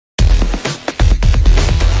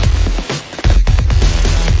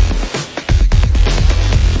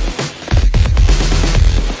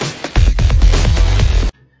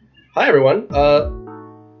everyone,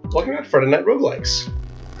 welcome back to Friday Night Roguelikes.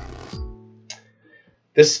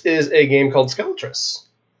 This is a game called Skeletris.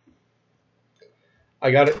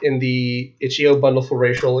 I got it in the itch.io bundle for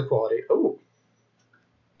racial equality. Oh,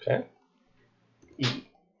 okay. E.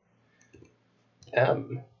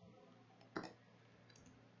 M.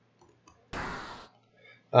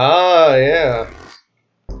 Ah, yeah.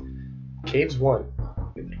 Caves 1.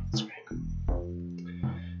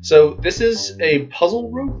 So this is a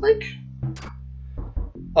puzzle roguelike.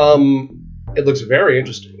 It looks very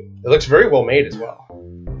interesting. It looks very well made as well.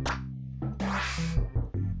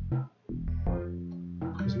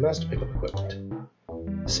 There's a mouse to pick up equipment.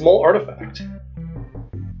 Small artifact.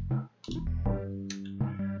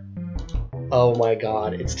 Oh my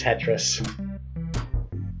god, it's Tetris.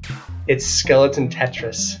 It's Skeleton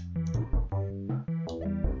Tetris.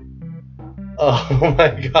 Oh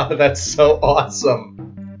my god, that's so awesome.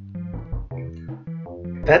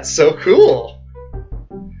 That's so cool.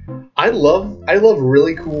 I love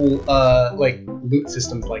really cool like loot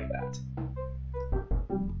systems like that.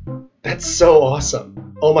 That's so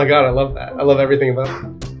awesome. Oh my god, I love that. I love everything about it.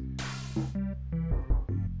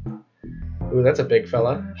 Ooh, that's a big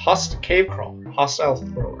fella. Cave crawler. Hostile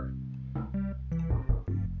thrower.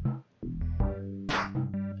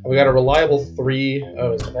 We got a reliable 3.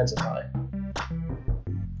 Oh, his defense is high.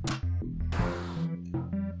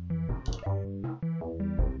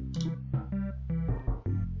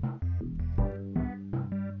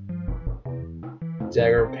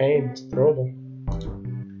 Dagger of Pain. It's throwable.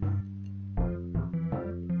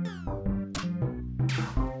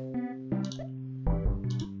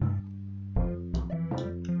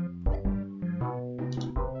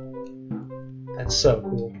 That's so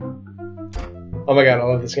cool. Oh my god, I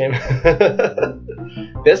love this game.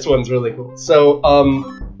 This one's really cool. So,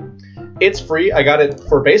 it's free. I got it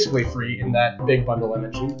for basically free in that big bundle I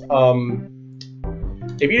mentioned.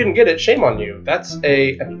 If you didn't get it, shame on you. That's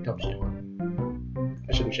a... I mean, don't shame on me.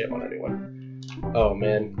 I shouldn't shame on anyone. Oh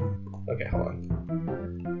man. Okay, hold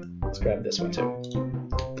on. Let's grab this one too.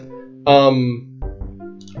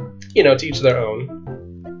 You know, to each their own.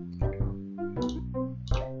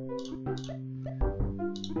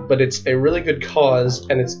 But it's a really good cause,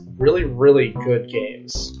 and it's really, really good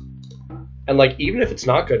games. And like, even if it's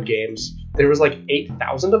not good games, there was like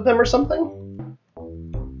 8,000 of them or something.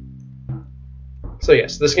 So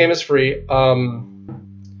yes, this game is free.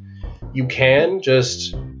 You can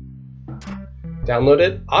just download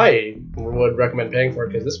it. I would recommend paying for it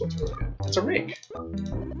because this one's really good. It's a rake.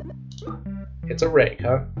 It's a rake,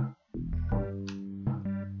 huh?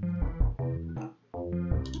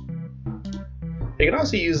 You can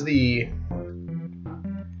also use the...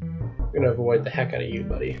 I'm gonna avoid the heck out of you,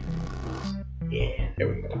 buddy. Yeah, there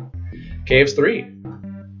we go. Caves 3.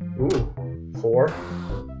 Ooh, 4.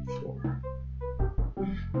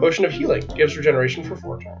 Potion of Healing. Gives regeneration for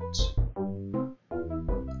 4 turns.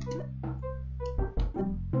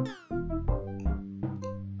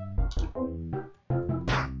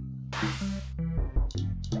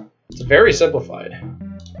 It's very simplified.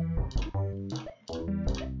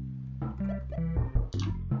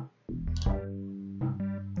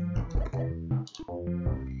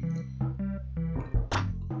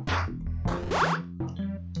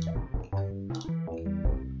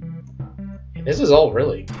 This is all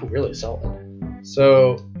really, really solid.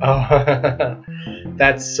 So, oh,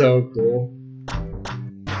 that's so cool.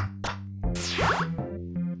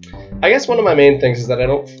 I guess one of my main things is that I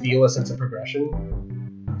don't feel a sense of progression.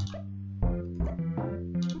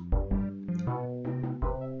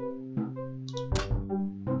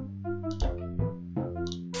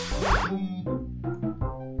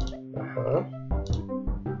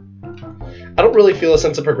 I don't really feel a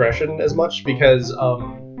sense of progression as much because,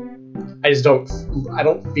 I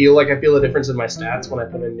don't feel like I feel a difference in my stats when I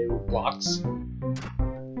put in new blocks.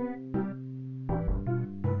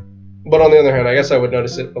 But on the other hand, I guess I would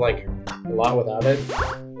notice it like a lot without it.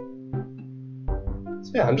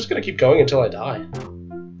 So yeah, I'm just gonna keep going until I die.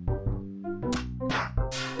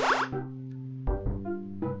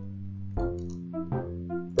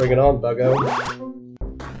 Bring it on, buggo.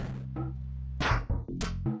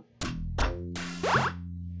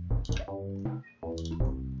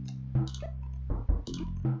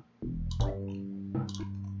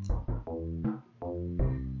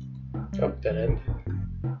 Oh, dead end.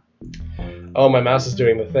 Oh, my mouse is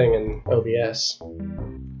doing the thing in OBS.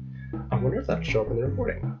 I wonder if that'll show up in the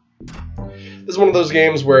recording. This is one of those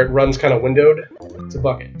games where it runs kind of windowed. It's a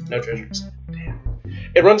bucket. No treasures. Damn.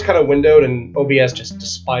 It runs kind of windowed, and OBS just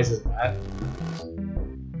despises that.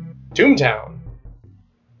 Toontown.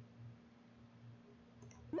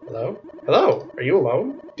 Hello? Hello, are you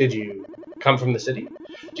alone? Did you come from the city?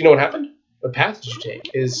 Do you know what happened? What path did you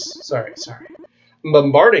take? Sorry. I'm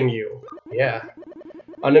bombarding you. Yeah.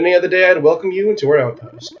 On any other day, I'd welcome you into our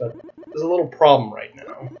outpost, but there's a little problem right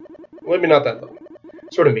now. Maybe not that little.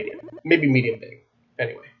 Sort of medium. Maybe medium big.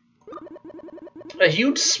 Anyway. A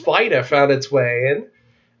huge spider found its way in,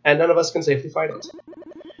 and none of us can safely fight it.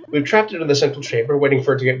 We've trapped it in the central chamber, waiting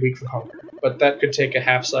for it to get weak from hunger, but that could take a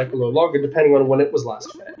half cycle or longer, depending on when it was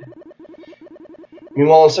last fed.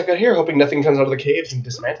 Meanwhile, I'm stuck out here, hoping nothing comes out of the caves and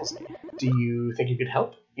dismantles me. Do you think you could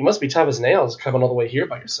help? You must be tough as nails, coming all the way here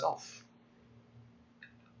by yourself.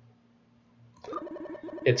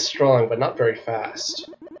 It's strong, but not very fast.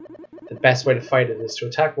 The best way to fight it is to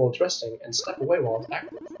attack while it's resting, and step away while it's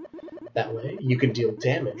active. That way, you can deal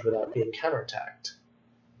damage without being counterattacked.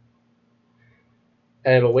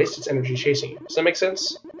 And it'll waste its energy chasing you. Does that make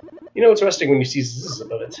sense? You know it's resting when you see zzz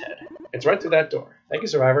above its head. It's right through that door. Thank you,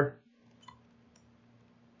 Survivor.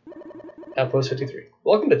 Outpost 53.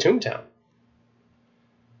 Welcome to Toontown.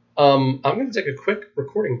 I'm going to take a quick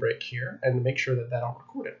recording break here and make sure that I'll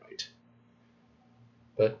record it right.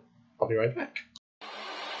 But I'll be right back.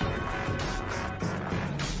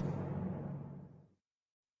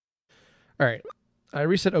 Alright, I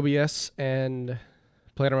reset OBS and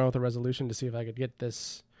played around with the resolution to see if I could get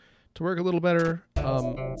this to work a little better.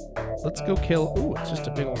 Let's go kill... Ooh, it's just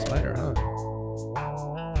a big old spider, huh?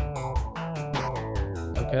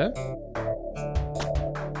 Okay.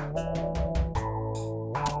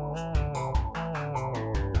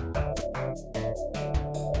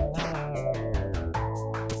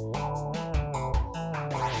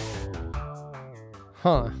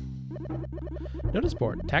 Huh. Notice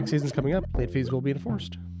board. Tax season's coming up. Late fees will be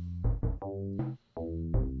enforced.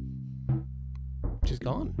 She's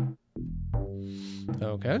gone.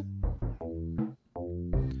 Okay.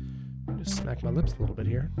 Just smack my lips a little bit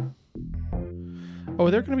here. Oh,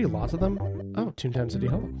 are there going to be lots of them? Oh, Toontown City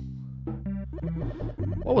Hall.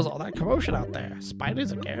 What was all that commotion out there?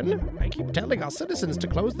 Spiders again? I keep telling our citizens to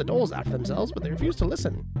close the doors after themselves, but they refuse to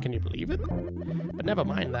listen. Can you believe it? But never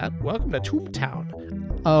mind that. Welcome to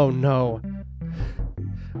Toontown. Oh, no.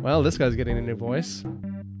 Well, this guy's getting a new voice.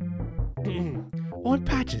 On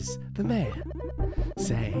Patches, the mayor.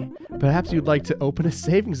 Say, perhaps you'd like to open a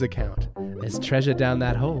savings account. There's treasure down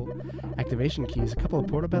that hole. Activation keys, a couple of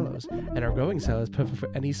portobellos, and our growing cell is perfect for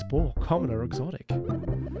any spore, common or exotic.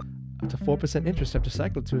 Up to 4% interest after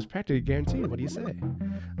cycle 2 is practically guaranteed. What do you say?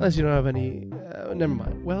 Unless you don't have any... never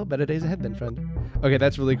mind. Well, better days ahead then, friend. Okay,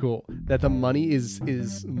 that's really cool. That the money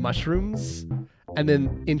is mushrooms, and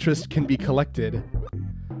then interest can be collected.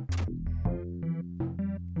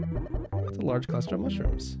 It's a large cluster of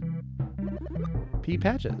mushrooms. Pea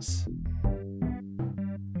patches.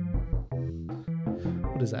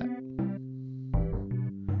 What is that?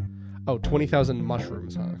 Oh, 20,000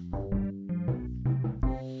 mushrooms, huh?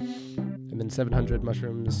 And then 700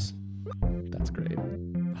 mushrooms. That's great.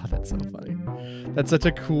 Oh, that's so funny. That's such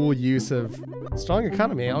a cool use of... Strong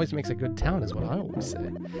economy always makes a good town, is what I always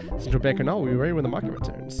say. Central bank or not, we'll be ready when the market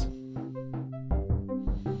returns.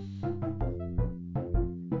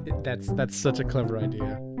 That's such a clever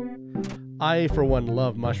idea. I, for one,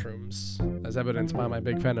 love mushrooms, as evidenced by my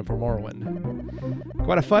big fandom for Morrowind.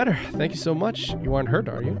 Quite a fighter. Thank you so much. You aren't hurt,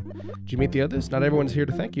 are you? Did you meet the others? Not everyone's here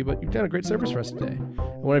to thank you, but you've done a great service for us today.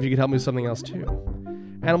 I wonder if you could help me with something else, too.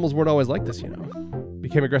 Animals weren't always like this, you know.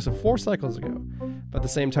 Became aggressive 4 cycles ago, but at the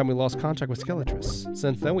same time we lost contact with Skeletris.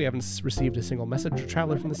 Since then, we haven't received a single message or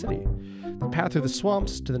traveler from the city. The path through the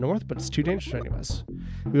swamps to the north, but it's too dangerous for any of us.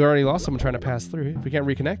 We already lost someone trying to pass through. If we can't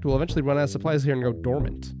reconnect, we'll eventually run out of supplies here and go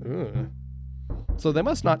dormant. Ugh. So they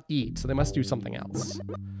must not eat, so they must do something else.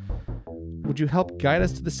 Would you help guide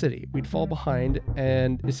us to the city? We'd fall behind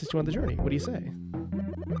and assist you on the journey. What do you say?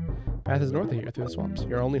 Path is north of here, through the swamps.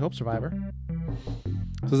 Your only hope, Survivor.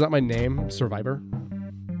 So is that my name, Survivor?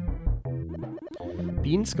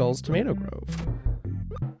 Bean Skull's Tomato Grove.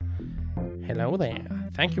 Hello there.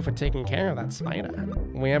 Thank you for taking care of that spider.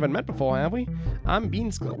 We haven't met before, have we? I'm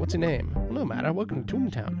Bean Skull. What's your name? Well, no matter. Welcome to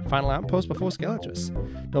Toontown. Final outpost before Skeletris.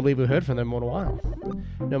 Don't believe we heard from them in a while.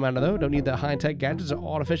 No matter though, don't need the high-tech gadgets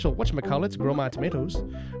or artificial whatchamacallits to grow my tomatoes.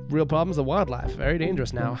 Real problem's the wildlife. Very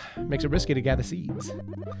dangerous now. Makes it risky to gather seeds.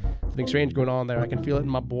 Something strange going on there. I can feel it in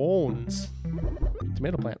my bones.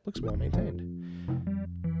 Tomato plant looks well maintained.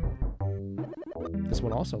 This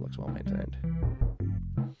one also looks well maintained.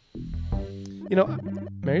 You know,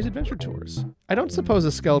 Mary's Adventure Tours. I don't suppose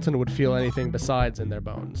a skeleton would feel anything besides in their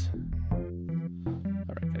bones.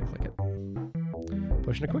 Alright, gotta click it.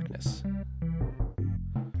 Push into quickness.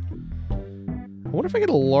 I wonder if I get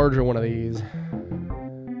a larger one of these.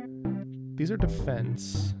 These are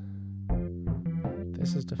defense.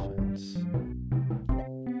 This is defense.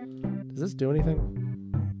 Does this do anything?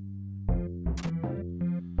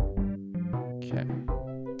 Okay.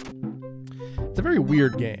 It's a very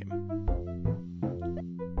weird game.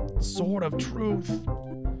 Sword of Truth.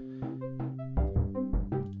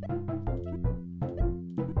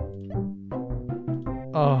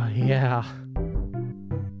 Oh, yeah.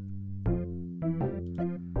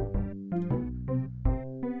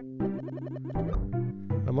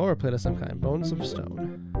 A mower plate of some kind. Bones of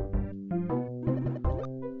stone.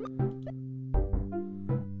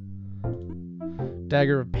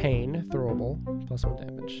 Dagger of Pain. Throwable. +1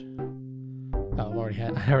 damage. Oh,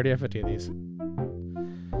 I already have 50 of these.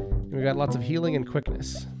 And we got lots of healing and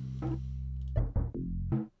quickness.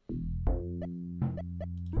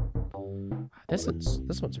 This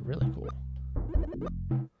one's really cool.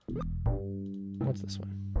 What's this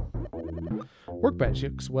one? Workbench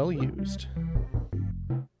looks well used.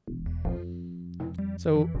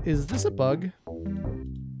 So, is this a bug?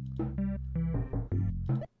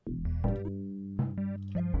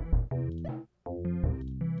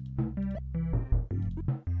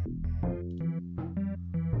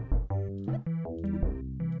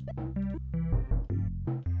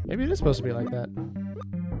 Maybe it is supposed to be like that.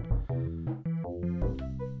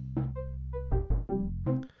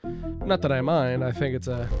 Not that I mind. I think it's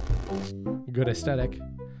a good aesthetic.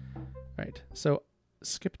 Right. So,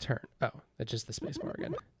 skip turn. Oh, that's just the spacebar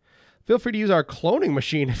again. Feel free to use our cloning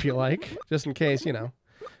machine if you like, just in case, you know.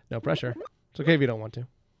 No pressure. It's okay if you don't want to.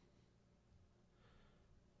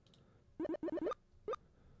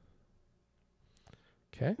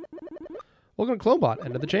 Okay. Welcome to CloneBot.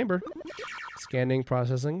 Enter the chamber. Scanning,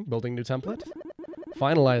 processing, building new template.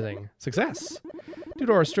 Finalizing. Success. Due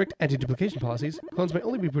to our strict anti-duplication policies, clones may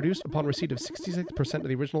only be produced upon receipt of 66% of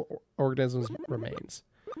the original organism's remains.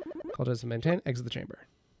 Apologize to maintain. Exit the chamber.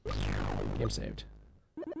 Game saved.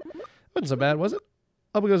 Wasn't so bad, was it?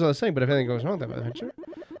 Up it goes, I was saying, but if anything goes wrong with that adventure,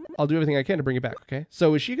 I'll do everything I can to bring it back, okay?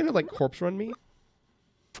 So is she going to, like, corpse run me?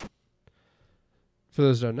 For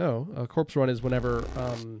those who don't know, a corpse run is whenever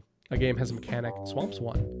a game has a mechanic, Swamp's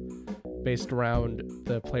one, based around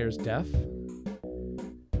the player's death.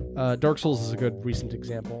 Dark Souls is a good recent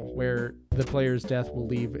example, where the player's death will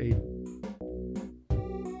leave a...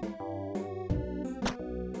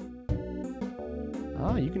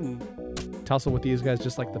 Ah, you can tussle with these guys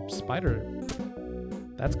just like the spider.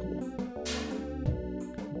 That's cool.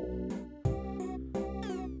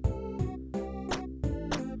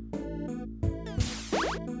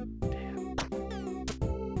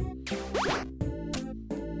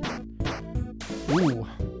 Ooh.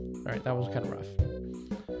 Alright, that was kind of rough.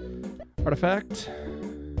 Artifact.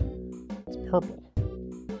 It's purple.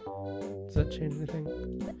 Does that change anything?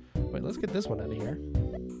 Wait, let's get this one out of here.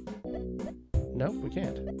 Nope, we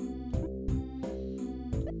can't.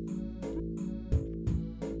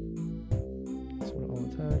 This one all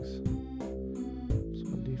attacks. This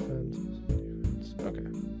one defense. This one defense. Okay.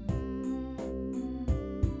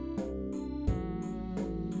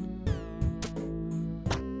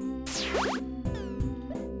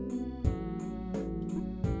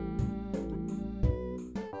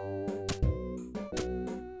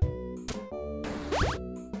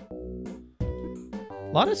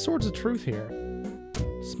 A lot of Swords of Truth here.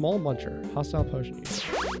 Small Muncher. Hostile Potion user.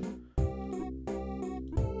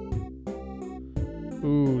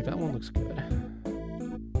 Ooh, that one looks good.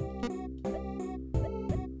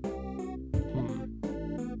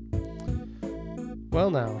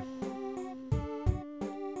 Well now.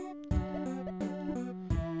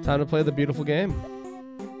 Time to play the beautiful game.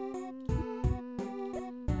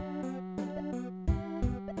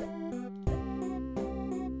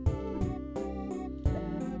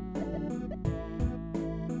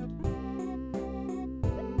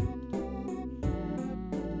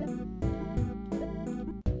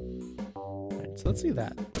 So let's see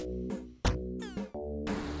that.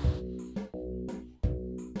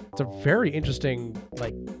 It's a very interesting,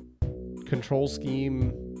 like, control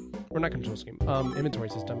scheme, or not control scheme, inventory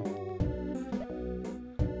system.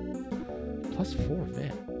 +4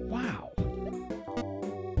 vit. Wow.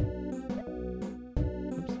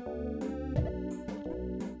 Oops.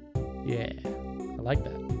 Yeah, I like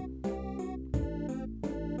that.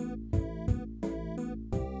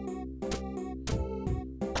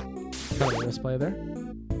 Kind of display there.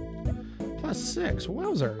 +6.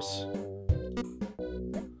 Wowzers.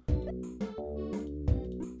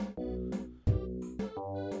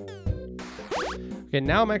 Okay,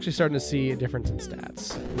 now I'm actually starting to see a difference in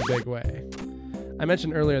stats in a big way. I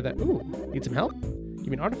mentioned earlier that, ooh, need some help? Give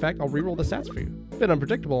me an artifact, I'll reroll the stats for you. Bit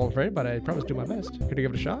unpredictable, I'm afraid, but I promise to do my best. Could you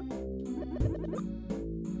give it a shot?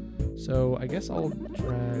 So I guess I'll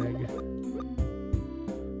drag...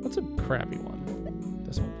 What's a crappy one?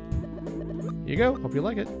 This one. Here you go. Hope you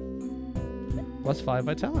like it. +5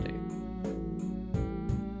 vitality.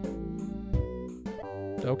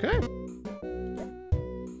 Okay.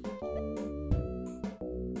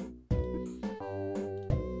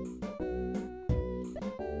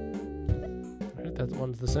 Alright, that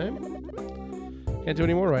one's the same. Can't do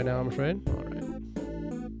any more right now, I'm afraid. Alright.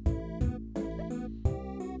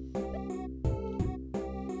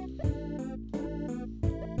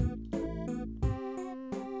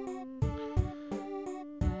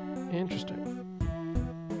 Interesting.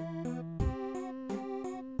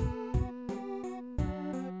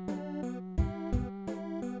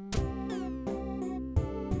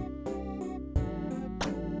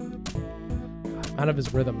 Out of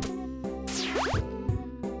his rhythm.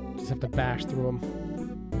 Just have to bash through him.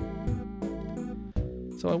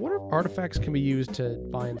 So I wonder if artifacts can be used to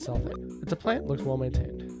buy and sell things. It's a plant, looks well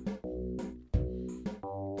maintained.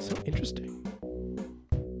 So interesting.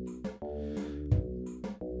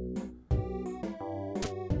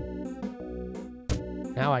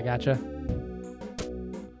 Now I gotcha.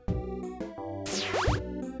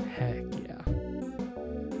 Heck yeah.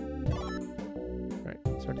 Alright,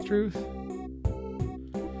 Sword of Truth.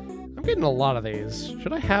 I'm getting a lot of these.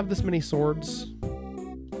 Should I have this many swords?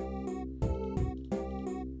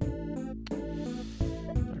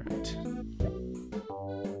 Alright.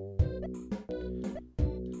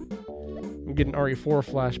 I'm getting RE4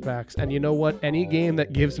 flashbacks, and you know what? Any game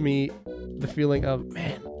that gives me the feeling of,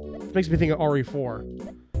 man, it makes me think of RE4.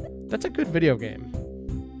 That's a good video game.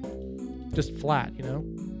 Just flat, you know?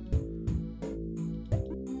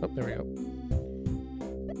 Oh, there we go.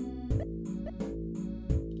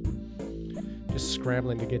 Just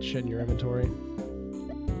scrambling to get shit in your inventory. Maybe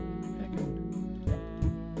I can...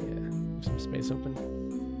 Yeah, leave some space open.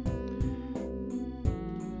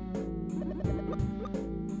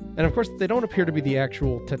 And of course, they don't appear to be the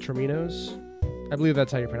actual Tetraminos. I believe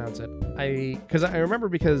that's how you pronounce it. I remember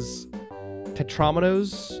because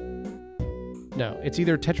Tetraminos... No, it's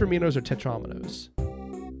either Tetraminos or Tetraminos.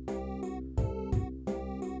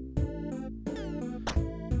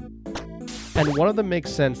 And one of them makes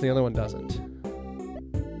sense, the other one doesn't.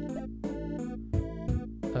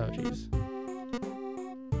 Oh, jeez.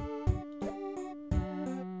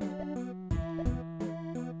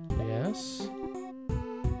 Yes.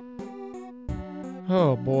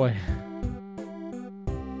 Oh, boy.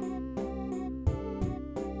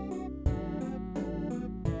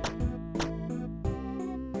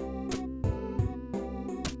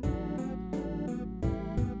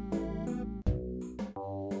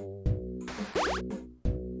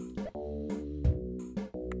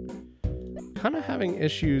 Kind of having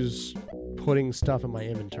issues putting stuff in my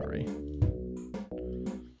inventory.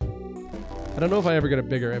 I don't know if I ever get a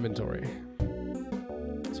bigger inventory.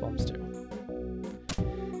 Swamps too.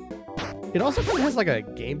 It also kind of has like a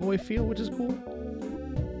Game Boy feel, which is cool.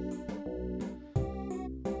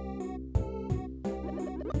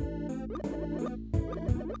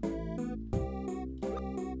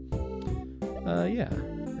 Yeah.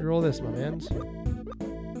 Roll this, my mans.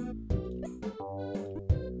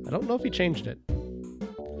 I don't know if he changed it.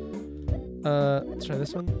 Let's try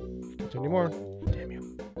this one. Can't do any more. Damn you.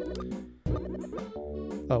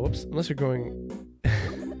 Oh, whoops. Unless you're going...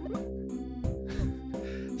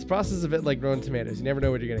 This process is a bit like growing tomatoes. You never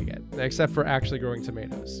know what you're going to get. Except for actually growing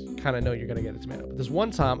tomatoes. You kind of know you're going to get a tomato. But this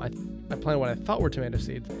one time, I planted what I thought were tomato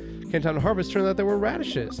seeds. Came time to harvest, turned out they were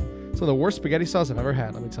radishes. Some of the worst spaghetti sauce I've ever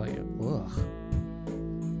had, let me tell you. Ugh.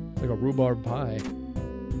 It's like a rhubarb pie.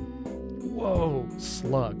 Whoa,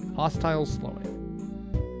 slug. Hostile slowing.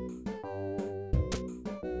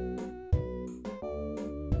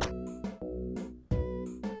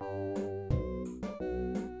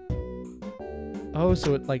 Oh,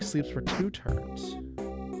 so it like sleeps for 2 turns.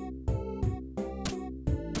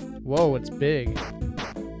 Whoa, it's big.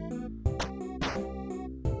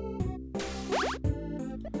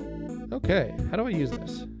 Okay, how do I use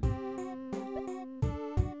this?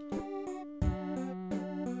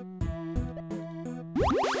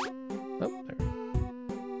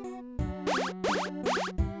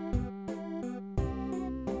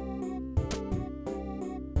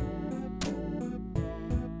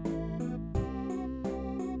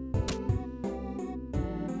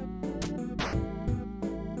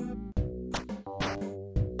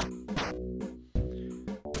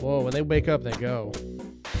 Whoa, when they wake up, they go.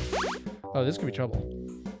 Oh, this could be trouble.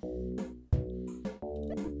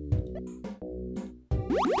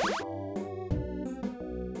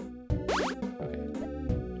 Okay.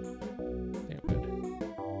 Damn good.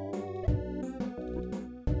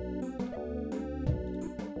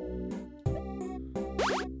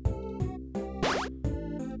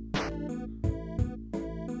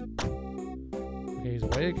 Okay, he's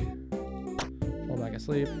awake. Fall back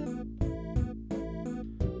asleep.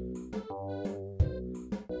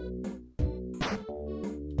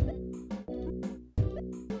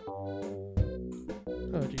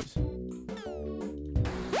 Oh, jeez.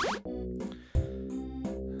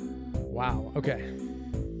 Wow, okay.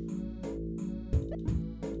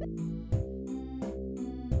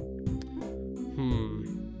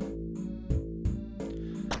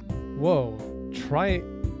 Whoa.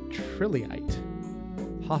 Trilliite.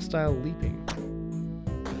 Hostile leaping.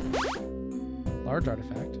 Large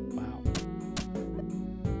artifact. Wow.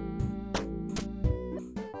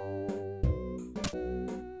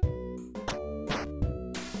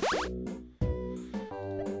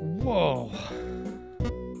 Whoa.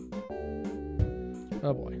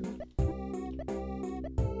 Oh boy.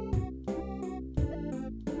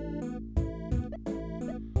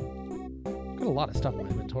 Got a lot of stuff in my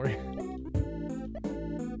inventory.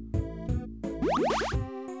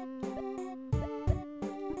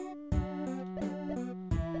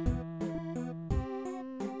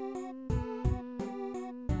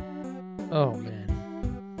 Oh man.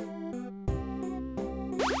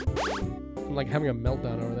 I'm like having a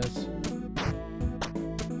meltdown over this.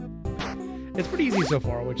 It's pretty easy so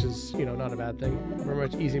far, which is, you know, not a bad thing. Very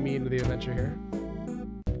much easing me into the adventure here.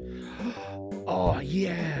 Oh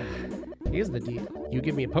yeah. Here's the deal. You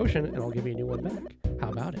give me a potion and I'll give you a new one back.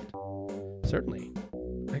 How about it? Certainly.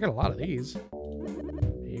 I got a lot of these.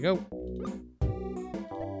 Here you go.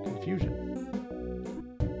 Confusion.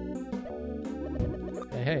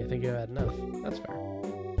 Hey, I think you've had enough. That's fair.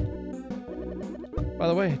 By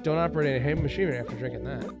the way, don't operate any heavy machinery after drinking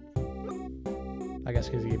that. I guess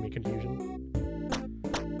because you gave me confusion.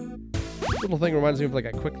 This little thing reminds me of like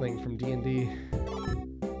a quickling from D&D.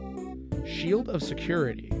 Shield of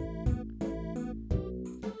Security.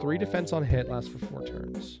 3 defense on hit, lasts for 4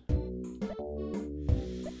 turns.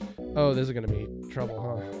 Oh, this is gonna be trouble,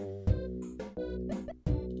 huh?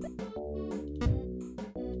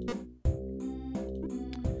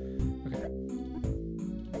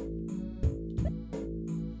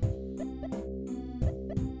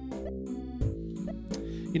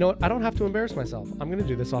 You know what? I don't have to embarrass myself. I'm going to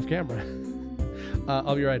do this off camera.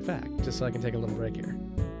 I'll be right back, just so I can take a little break here.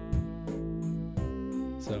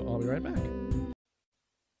 So I'll be right back.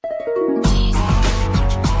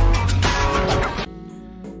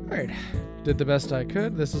 Alright, did the best I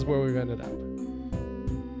could. This is where we've ended up.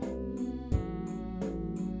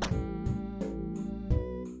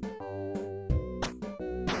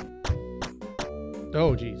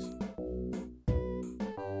 Oh, geez.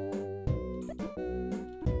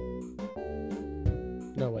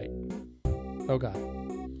 No, wait. Oh, God.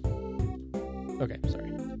 Okay,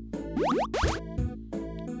 sorry.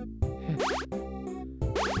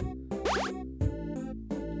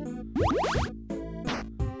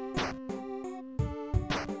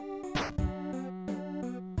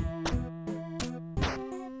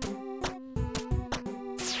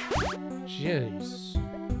 Jeez.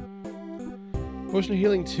 Potion of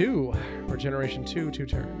Healing 2. Regeneration 2, 2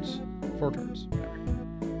 turns. 4 turns.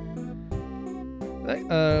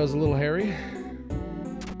 It was a little hairy.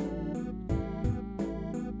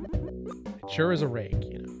 It sure is a rake,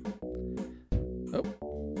 you know. Oh.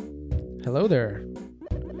 Hello there.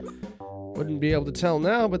 Wouldn't be able to tell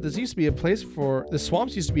now, but this used to be a place for... The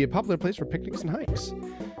swamps used to be a popular place for picnics and hikes.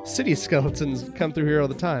 City skeletons come through here all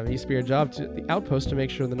the time. It used to be our job to the outpost to make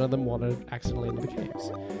sure that none of them wandered accidentally into the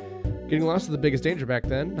caves. Getting lost is the biggest danger back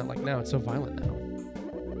then. Not like now, it's so violent now.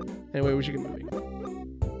 Anyway, we should get moving.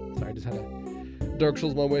 Sorry, I just had to Dark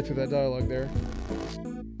Souls my way through that dialogue there.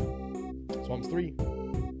 Swamps 3.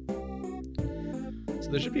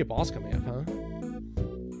 So there should be a boss coming up, huh?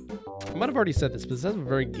 I might have already said this, but this has a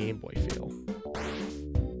very Game Boy feel.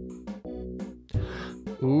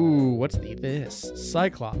 Ooh, what's this?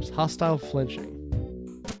 Cyclops, hostile flinching.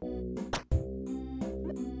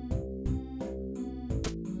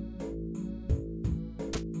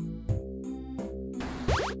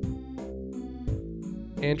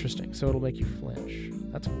 Interesting, so it'll make you flinch.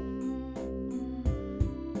 That's cool.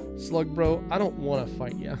 Slug bro, I don't want to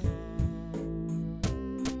fight ya.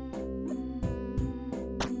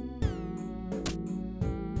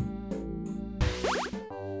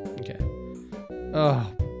 Okay. Oh,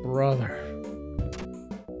 brother.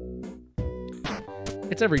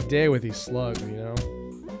 It's every day with these slugs, you know?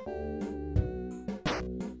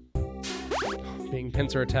 Being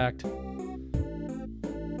pincer attacked.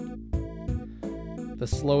 The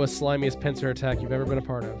slowest, slimiest pincer attack you've ever been a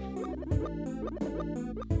part of.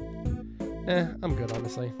 I'm good,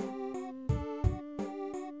 honestly.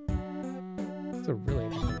 It's a really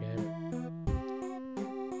interesting game.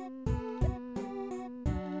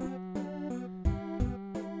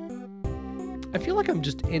 I feel like I'm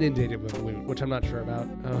just inundated with loot, which I'm not sure about.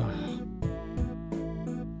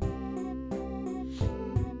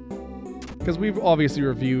 Because we've obviously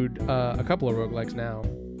reviewed a couple of roguelikes now.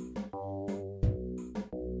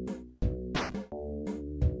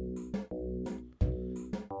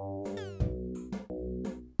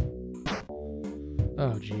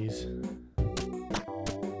 Oh, jeez.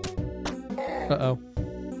 Uh-oh.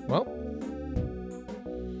 Well.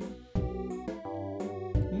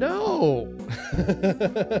 No!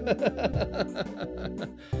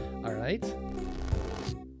 All right.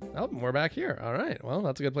 Oh, we're back here. All right. Well,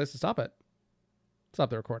 that's a good place to stop it. Stop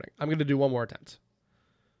the recording. I'm going to do one more attempt.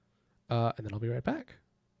 And then I'll be right back.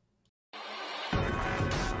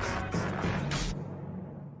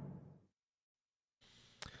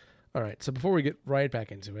 All right. So before we get right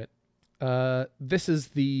back into it, this is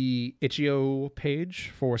the itch.io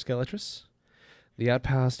page for Skeletris. The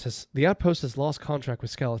outpost has lost contract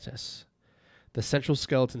with Skeletris, the central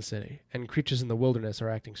skeleton city, and creatures in the wilderness are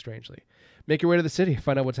acting strangely. Make your way to the city,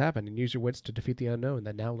 find out what's happened, and use your wits to defeat the unknown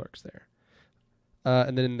that now lurks there.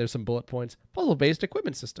 And then there's some bullet points. Puzzle-based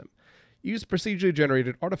equipment system. Use procedurally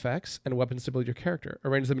generated artifacts and weapons to build your character.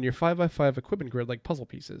 Arrange them in your 5x5 equipment grid like puzzle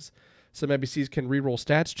pieces. Some NPCs can reroll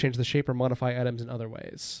stats, change the shape, or modify items in other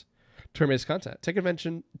ways. Turn-based content. Take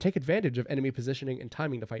advantage of enemy positioning and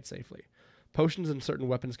timing to fight safely. Potions and certain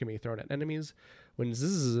weapons can be thrown at enemies. When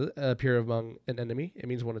zzz appear among an enemy, it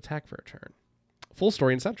means one attack for a turn. Full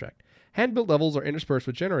story and soundtrack. Hand-built levels are interspersed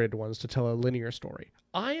with generated ones to tell a linear story.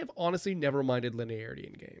 I have honestly never minded linearity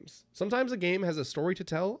in games. Sometimes a game has a story to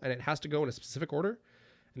tell, and it has to go in a specific order,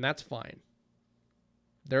 and that's fine.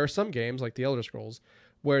 There are some games, like The Elder Scrolls,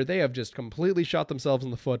 where they have just completely shot themselves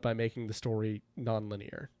in the foot by making the story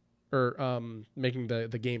non-linear. Or making the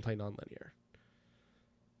gameplay non-linear.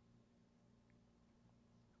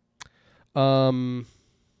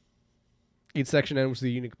 Each section ends with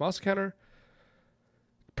a unique boss counter.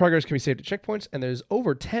 Progress can be saved at checkpoints, and there's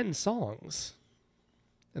over 10 songs.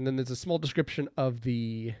 And then there's a small description of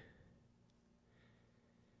the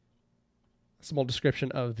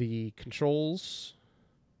controls.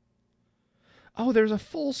 Oh, there's a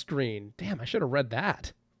full screen. Damn, I should have read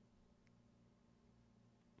that.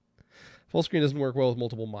 Full screen doesn't work well with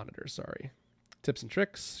multiple monitors, sorry. Tips and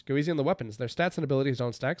tricks. Go easy on the weapons. Their stats and abilities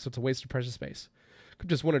don't stack, so it's a waste of precious space. Could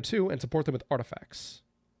just one or two and support them with artifacts.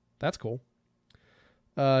 That's cool.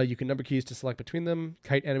 You can number keys to select between them.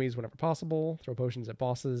 Kite enemies whenever possible. Throw potions at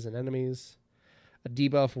bosses and enemies. A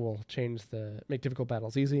debuff will make difficult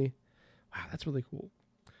battles easy. Wow, that's really cool.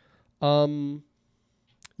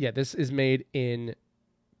 Yeah, this is made in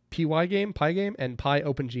Pygame, and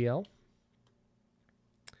PyOpenGL.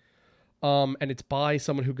 And it's by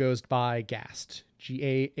someone who goes by Ghast.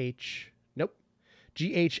 G-H-A-S-T.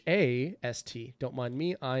 Don't mind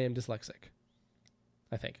me. I am dyslexic.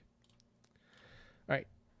 I think. All right.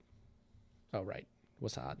 Oh, right.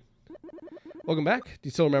 What's odd? Welcome back. Do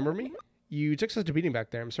you still remember me? You took such a beating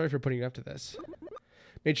back there. I'm sorry for putting you up to this.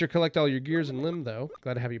 Made sure to collect all your gears and limb, though.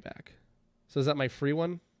 Glad to have you back. So is that my free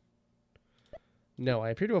one? No,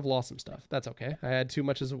 I appear to have lost some stuff. That's okay. I had too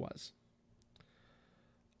much as it was.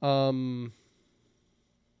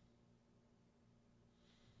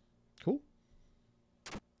 Cool.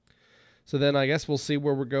 So then I guess we'll see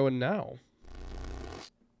where we're going now.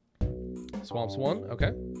 Swamps 1,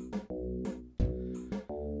 okay.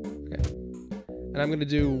 Okay. And I'm going to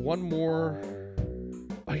do one more.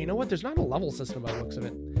 Oh, you know what? There's not a level system by the looks of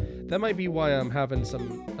it. That might be why I'm having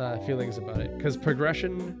some feelings about it. Because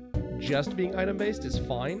progression just being item-based is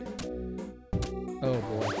fine. Oh,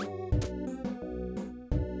 boy.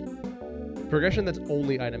 Progression that's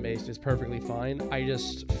only item-based is perfectly fine. I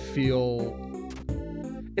just feel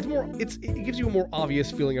it gives you a more obvious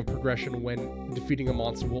feeling of progression when defeating a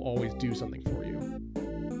monster will always do something for you.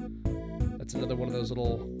 That's another one of those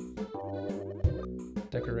little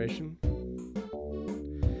decoration.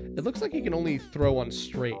 It looks like he can only throw on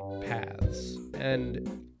straight paths,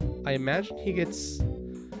 and I imagine he gets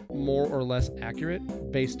more or less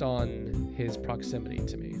accurate based on his proximity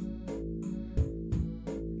to me.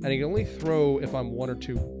 And he can only throw if I'm one or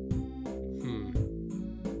two.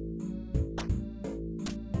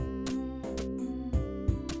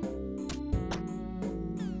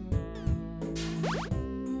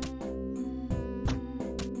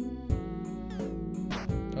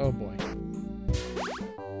 Oh boy.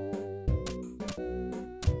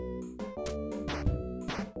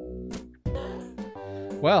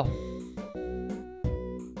 Well.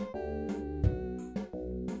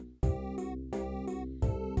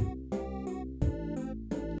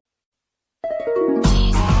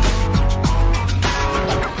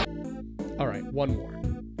 All right, one more.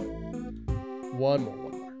 One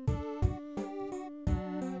more.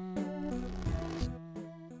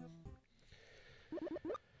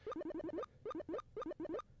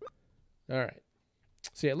 All right.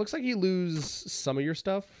 So yeah, it looks like you lose some of your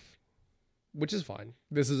stuff, which is fine.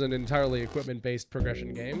 This is an entirely equipment-based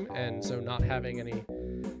progression game, and so not having any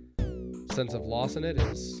sense of loss in it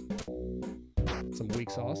is some weak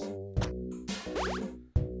sauce.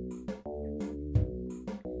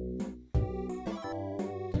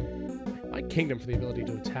 My kingdom for the ability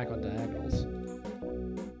to attack on diagonals.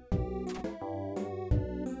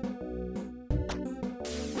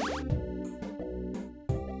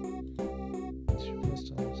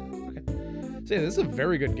 Yeah, this is a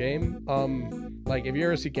very good game. Like, if you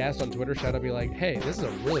ever see Gas on Twitter, shout out, be like, hey, this is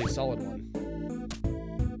a really solid one.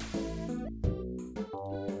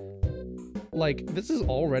 Like, this is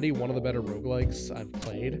already one of the better roguelikes I've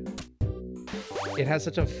played. It has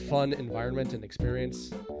such a fun environment and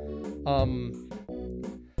experience.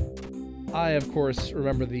 I, of course,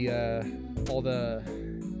 remember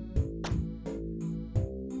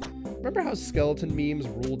remember how skeleton memes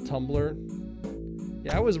ruled Tumblr?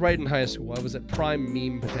 Yeah, I was right in high school. I was at prime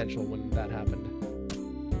meme potential when that happened.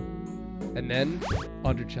 And then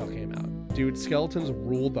Undertale came out. Dude, skeletons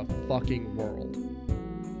ruled the fucking world.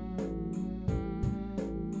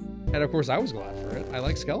 And of course I was glad for it. I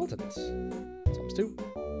like skeletons. Some too.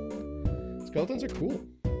 Skeletons are cool.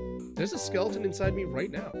 There's a skeleton inside me right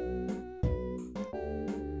now.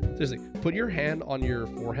 Seriously, put your hand on your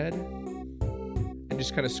forehead and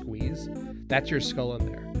just kind of squeeze. That's your skull in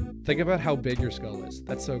there. Think about how big your skull is.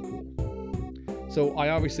 That's so cool. So I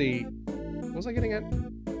obviously... What was I getting at?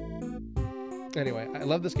 Anyway, I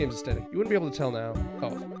love this game's aesthetic. You wouldn't be able to tell now.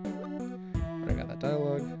 Oh. I got that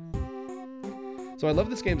dialogue. So I love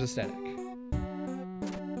this game's aesthetic.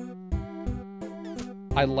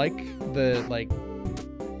 I like the, like,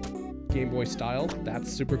 Game Boy style.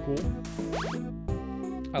 That's super cool.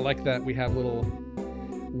 I like that we have little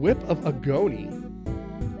Whip of Agony.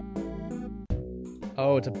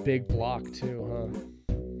 Oh, it's a big block too, huh?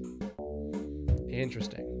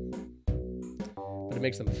 Interesting. But it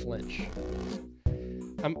makes them flinch.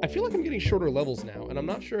 I feel like I'm getting shorter levels now, and I'm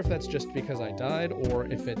not sure if that's just because I died or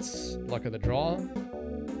if it's luck of the draw.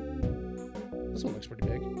 This one looks pretty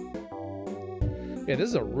big. Yeah, this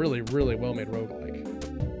is a really, really well-made roguelike.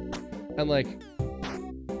 And like,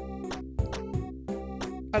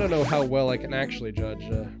 I don't know how well I can actually judge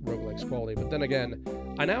roguelike's quality, but then again,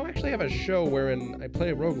 I now actually have a show wherein I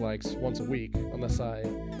play roguelikes once a week, unless I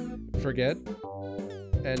forget,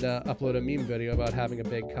 and upload a meme video about having a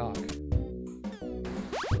big cock.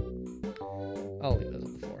 I'll leave those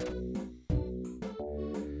on the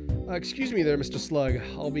floor. Excuse me there, Mr. Slug.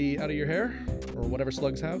 I'll be out of your hair, or whatever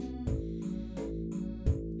slugs have.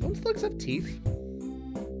 Don't slugs have teeth?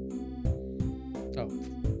 Oh,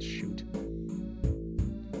 shoot.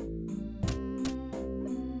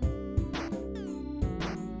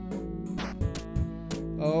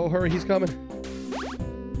 Oh, hurry, he's coming.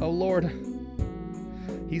 Oh, Lord.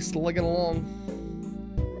 He's slugging along.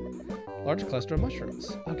 Large cluster of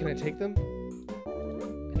mushrooms. Oh, can I take them?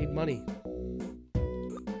 I need money.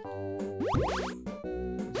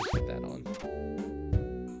 Just put that on.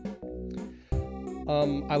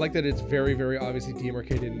 I like that it's very, very obviously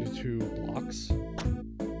demarcated into two blocks.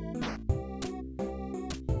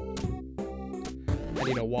 And,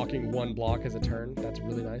 you know, walking one block as a turn. That's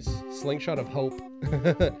really nice. Slingshot of Hope.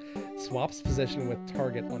 Swaps position with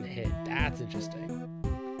target on hit. That's interesting.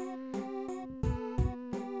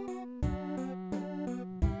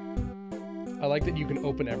 I like that you can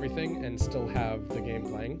open everything and still have the game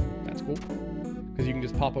playing. That's cool. Because you can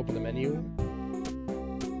just pop open the menu.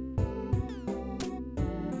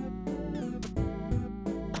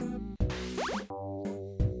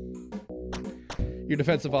 Your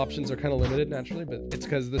defensive options are kind of limited, naturally, but it's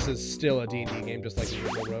because this is still a D&D game, just like the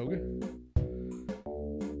original Rogue.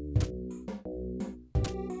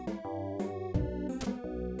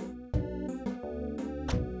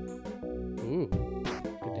 Ooh,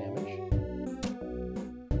 good damage.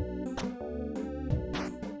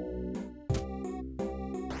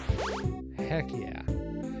 Heck yeah.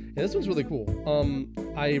 Yeah, this one's really cool.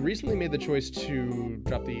 I recently made the choice to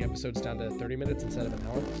drop the episodes down to 30 minutes instead of an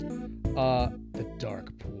hour. The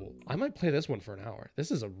Dark Pool. I might play this one for an hour. This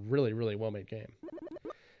is a really, really well-made game.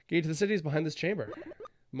 Gate to the city is behind this chamber.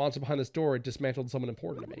 Monster behind this door dismantled someone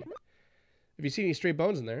important to me. If you see any stray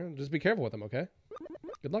bones in there, just be careful with them, okay?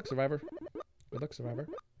 Good luck, survivor. Good luck, survivor.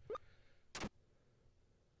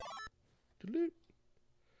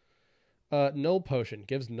 Null potion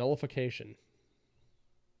gives nullification.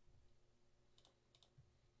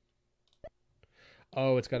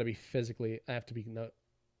 Oh, it's got to be physically. I have to be no.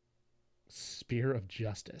 Spear of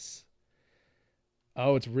Justice.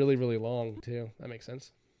 Oh, it's really, really long too. That makes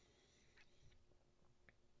sense.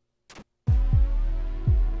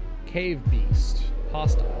 Cave Beast.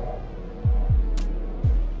 Hostile.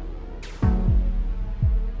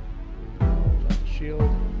 Shield.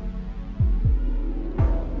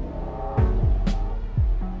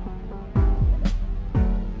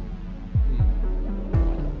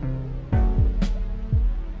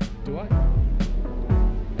 Do I?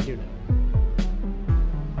 I do know.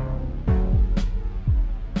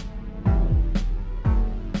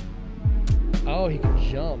 Oh, he can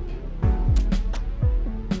jump.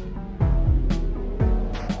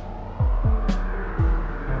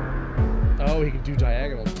 Oh, he can do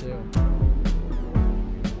diagonals too.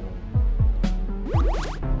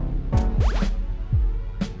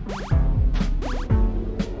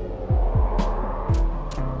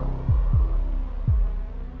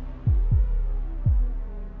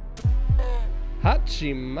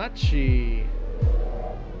 Hachimachi.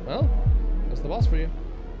 Well, that's the boss for you.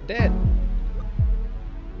 Dead.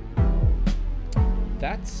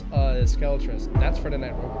 That's Skeletris. That's Friday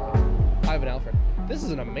Night Roguelikes. Ivan Alfred. This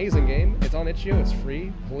is an amazing game. It's on itch.io. It's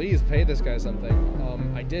free. Please pay this guy something.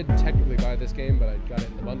 I did technically buy this game, but I got it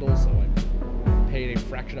in the bundle, so I paid a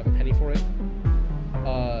fraction of a penny for it.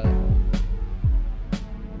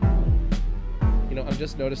 You know, I'm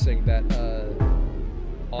just noticing that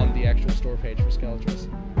on the actual store page for Skeletris,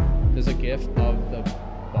 there's a GIF of the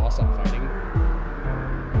boss I'm fighting,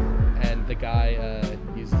 and the guy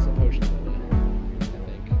uses a potion on it, I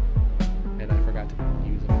think, and I forgot to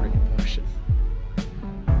use a freaking potion.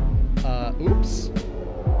 Oops.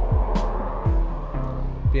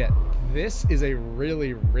 But yeah, this is a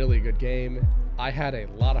really, really good game. I had a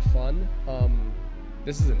lot of fun.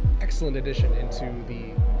 This is an excellent addition into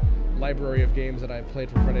the library of games that I've played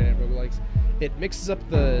for Friday Night Roguelikes. It mixes up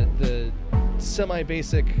the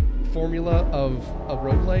semi-basic formula of a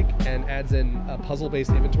roguelike and adds in a puzzle-based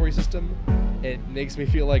inventory system. It makes me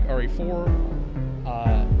feel like RE4.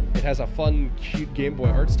 It has a fun, cute Game Boy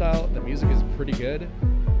art style. The music is pretty good.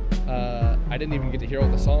 I didn't even get to hear all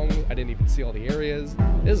the songs. I didn't even see all the areas.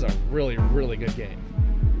 This is a really, really good game.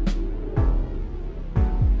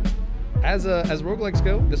 As roguelikes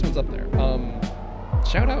go, this one's up there.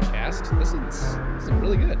 Shout out, Cast. This is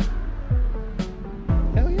really good.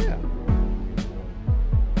 Hell yeah.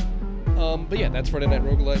 But yeah, that's Friday Night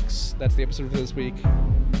Roguelikes. That's the episode for this week.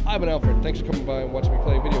 I've been Alfred. Thanks for coming by and watching me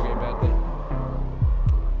play a video game badly.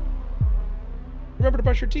 Remember to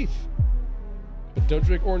brush your teeth, but don't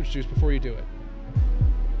drink orange juice before you do it.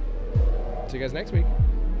 See you guys next week.